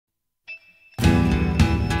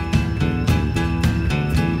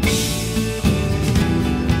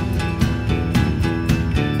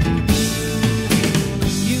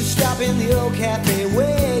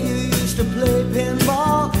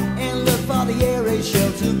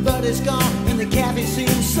is gone, and the cafe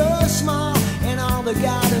seems so small. And all the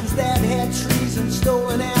gardens that had trees and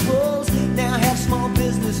stolen apples now have small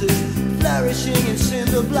businesses flourishing in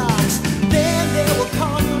cinder blocks. Then they will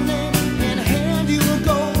call your name and hand you a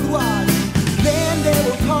gold watch. Then they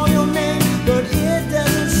will call your name, but it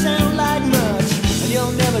doesn't sound like much. And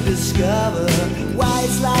you'll never discover why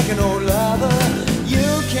it's like an old lover you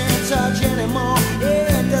can't touch anymore.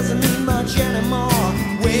 It doesn't mean much anymore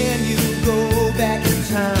when you go back in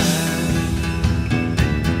time.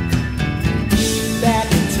 Back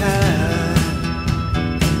in time.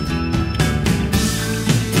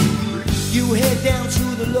 You head down to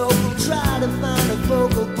the local, try to find a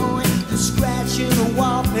focal point to scratch in the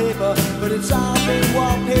wallpaper, but it's all been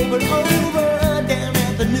wallpapered over. Down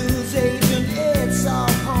at the newsagent, it's all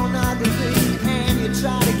pornography, and you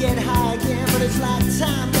try to get high again, but it's like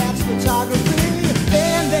time-lapse photography.